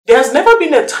never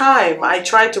been a time I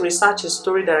try to research a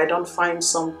story that I don't find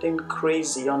something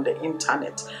crazy on the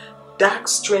internet. Dark,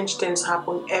 strange things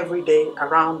happen every day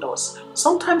around us.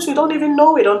 Sometimes we don't even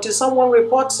know it until someone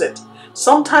reports it.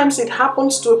 Sometimes it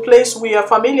happens to a place we are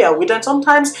familiar with, and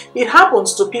sometimes it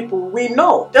happens to people we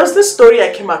know. There's this story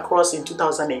I came across in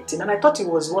 2018, and I thought it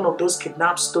was one of those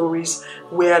kidnap stories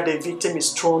where the victim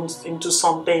is thrown into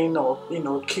something or,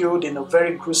 killed in a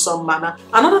very gruesome manner.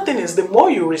 Another thing is, the more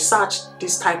you research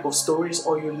this type of stories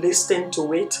or you listen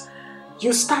to it,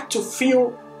 you start to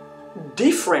feel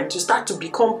different. You start to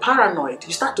become paranoid.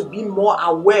 You start to be more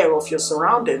aware of your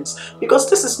surroundings, because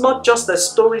this is not just a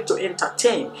story to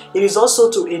entertain. It is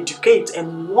also to educate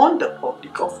and warn the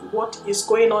public of what is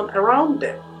going on around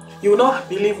them. You will not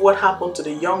believe what happened to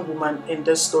the young woman in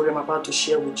this story I'm about to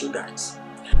share with you guys.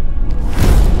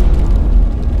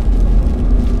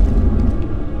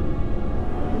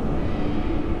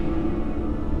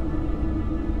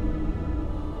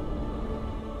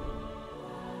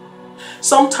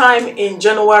 Sometime in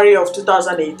January of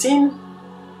 2018,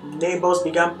 neighbors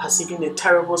began perceiving a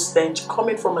terrible stench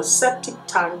coming from a septic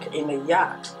tank in a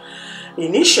yard.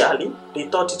 Initially, they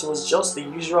thought it was just the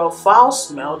usual foul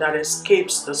smell that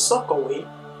escapes the sockaway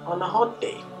on a hot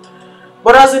day.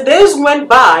 But as the days went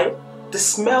by, the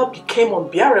smell became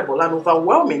unbearable and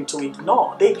overwhelming to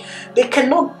ignore. They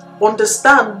cannot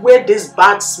understand where this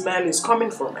bad smell is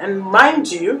coming from. And mind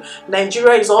you,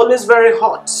 Nigeria is always very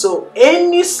hot, so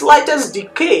any slightest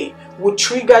decay would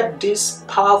trigger this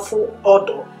powerful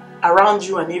odor around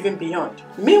you and even beyond.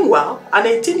 Meanwhile, an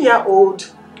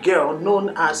 18-year-old girl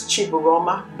known as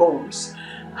Chiburoma Bones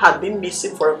had been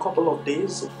missing for a couple of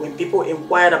days. When people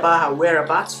inquired about her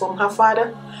whereabouts from her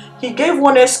father, he gave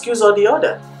one excuse or the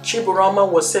other. Chiburoma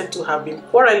was said to have been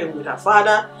quarreling with her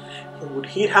father. He would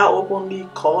hit her openly,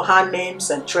 call her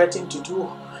names, and threaten to do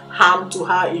harm to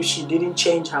her if she didn't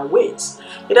change her ways.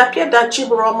 It appeared that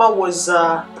Chiburoma was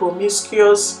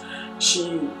promiscuous.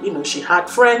 She had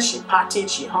friends, she partied,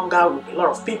 she hung out with a lot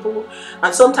of people,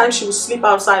 and sometimes she would sleep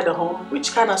outside the home,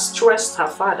 which kind of stressed her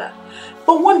father.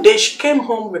 But one day she came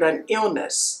home with an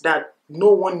illness that no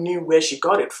one knew where she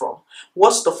got it from.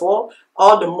 Worst of all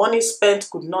the money spent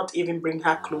could not even bring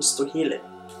her close to healing.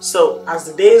 So as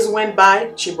the days went by,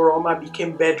 Chiburoma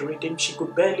became bedridden. She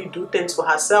could barely do things for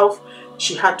herself.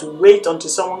 She had to wait until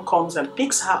someone comes and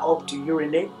picks her up to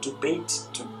urinate, to bathe,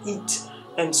 to eat,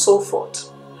 and so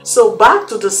forth. So back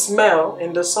to the smell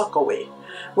in the sockaway.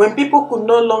 When people could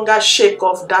no longer shake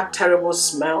off that terrible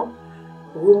smell,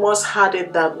 rumors had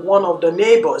it that one of the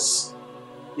neighbors,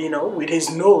 with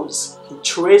his nose, he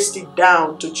traced it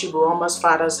down to Chiburoma's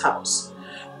father's house.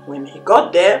 When he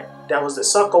got there, there was the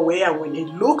sockaway, and when he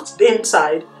looked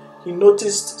inside, he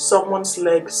noticed someone's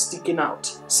leg sticking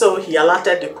out. So he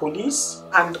alerted the police,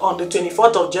 and on the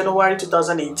 24th of January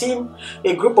 2018,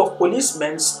 a group of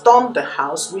policemen stormed the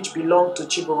house which belonged to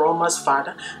Chiburoma's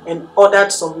father and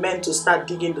ordered some men to start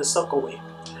digging the sockaway.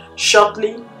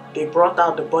 Shortly, they brought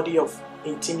out the body of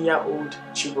 18-year-old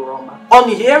Chiburoma. On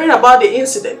hearing about the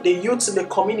incident, the youths in the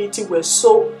community were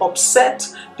so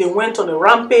upset, they went on a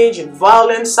rampage in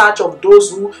violent search of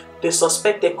those who they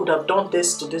suspected could have done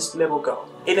this to this little girl.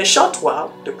 In a short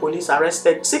while, the police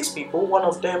arrested 6 people. One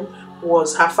of them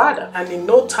was her father, and in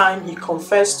no time he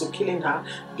confessed to killing her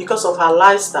because of her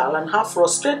lifestyle and how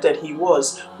frustrated he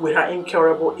was with her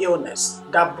incurable illness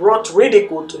that brought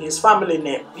ridicule to his family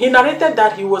name. He narrated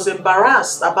that he was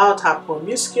embarrassed about her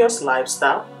promiscuous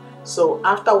lifestyle, so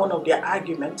after one of their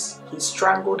arguments, he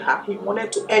strangled her. He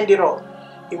wanted to end it all.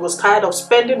 He was tired of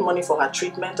spending money for her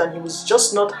treatment, and he was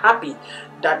just not happy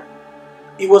that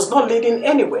it was not leading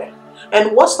anywhere.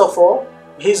 And worst of all,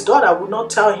 his daughter would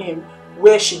not tell him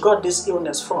where she got this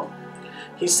illness from.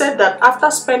 He said that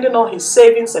after spending all his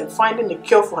savings and finding a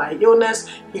cure for her illness,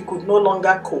 he could no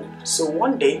longer cope. So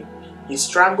one day, he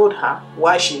strangled her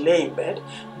while she lay in bed,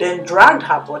 then dragged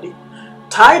her body,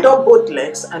 tied up both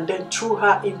legs, and then threw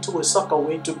her into a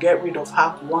sockaway to get rid of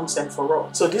her once and for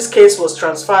all. So this case was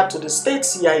transferred to the state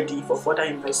CID for further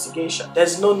investigation.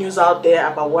 There's no news out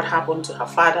there about what happened to her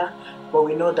father, but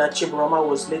we know that Chiburoma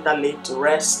was later laid to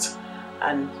rest,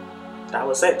 and that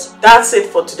was it. That's it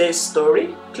for today's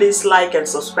story. Please like and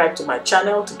subscribe to my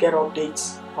channel to get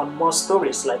updates on more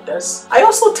stories like this. I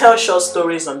also tell short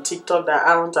stories on TikTok that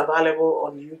aren't available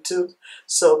on YouTube,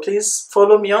 so please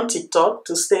follow me on TikTok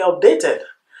to stay updated.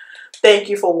 Thank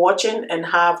you for watching and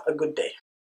have a good day.